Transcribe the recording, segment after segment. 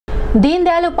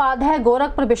दीनदयाल उपाध्याय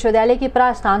गोरखपुर विश्वविद्यालय की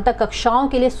प्रास्नातक कक्षाओं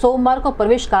के लिए सोमवार को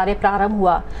प्रवेश कार्य प्रारंभ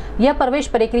हुआ। यह प्रवेश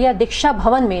प्रक्रिया दीक्षा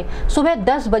भवन में सुबह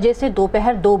 10 बजे से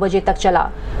दोपहर 2 बजे तक चला।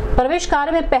 प्रवेश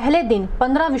कार्य में पहले दिन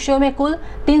 15 विषयों में कुल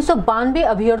 392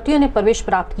 अभ्यर्थियों ने प्रवेश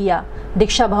प्राप्त किया।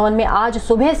 दीक्षा भवन में आज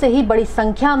सुबह से ही बड़ी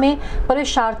संख्या में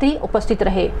प्रवेशार्थी उपस्थित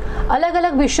रहे। अलग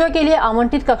अलग विषयों के लिए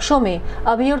आवंटित कक्षों में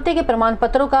अभ्यर्थी के प्रमाण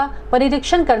पत्रों का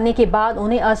परिरीक्षण करने के बाद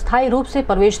उन्हें अस्थायी रूप से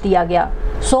प्रवेश दिया गया।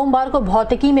 सोमवार को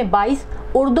भौतिकी में 22,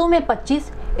 उर्दू में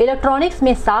 25, इलेक्ट्रॉनिक्स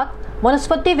में 7,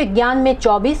 वनस्पति विज्ञान में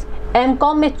 24,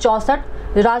 एमकॉम में 64,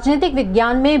 राजनीतिक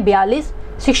विज्ञान में 42,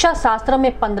 शिक्षा शास्त्र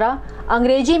में 15,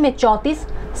 अंग्रेजी में 34,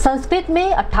 संस्कृत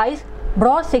में 28,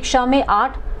 प्रौढ़ शिक्षा में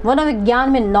 8, मनोविज्ञान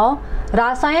में 9,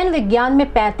 रसायन विज्ञान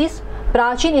में 35,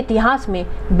 प्राचीन इतिहास में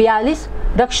 42,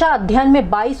 रक्षा अध्ययन में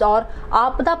 22 और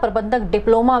आपदा प्रबंधक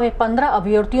डिप्लोमा में 15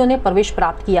 अभ्यर्थियों ने प्रवेश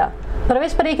प्राप्त किया।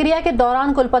 प्रवेश प्रक्रिया के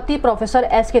दौरान कुलपति प्रोफेसर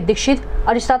एस.के. दीक्षित,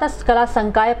 अधिष्ठाता कला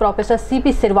संकाय प्रोफेसर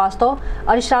सी.पी. श्रीवास्तव,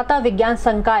 अधिष्ठाता विज्ञान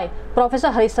संकाय प्रोफेसर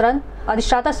हरिशरण,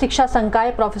 अधिष्ठाता शिक्षा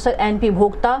संकाय प्रोफेसर एन.पी.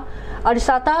 भोक्ता,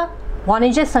 अधिष्ठाता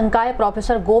वाणिज्य संकाय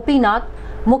प्रोफेसर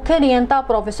गोपीनाथ, मुख्य नियंता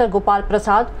प्रोफेसर गोपाल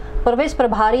प्रसाद, प्रवेश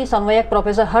प्रभारी समन्वयक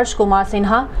प्रोफेसर हर्ष कुमार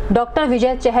सिन्हा, डॉक्टर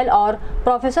विजय चहल और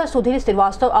प्रोफेसर सुधीर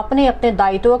श्रीवास्तव अपने अपने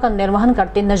दायित्वों का निर्वहन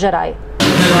करते नजर आए।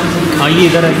 आइए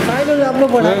इधर आप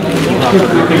लोग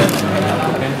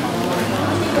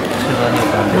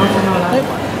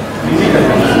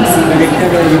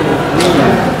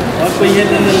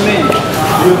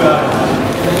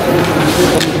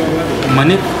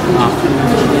मनित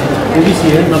ओबीसी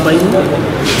है ना भाई।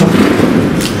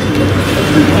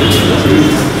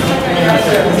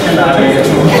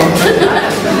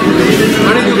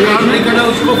 नहीं करना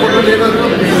उसको फोटो लेगा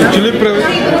एक्चुअली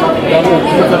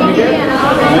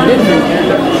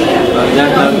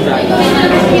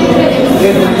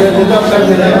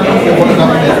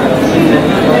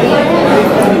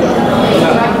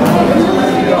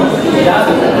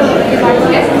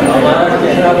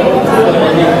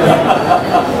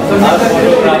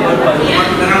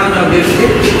कराना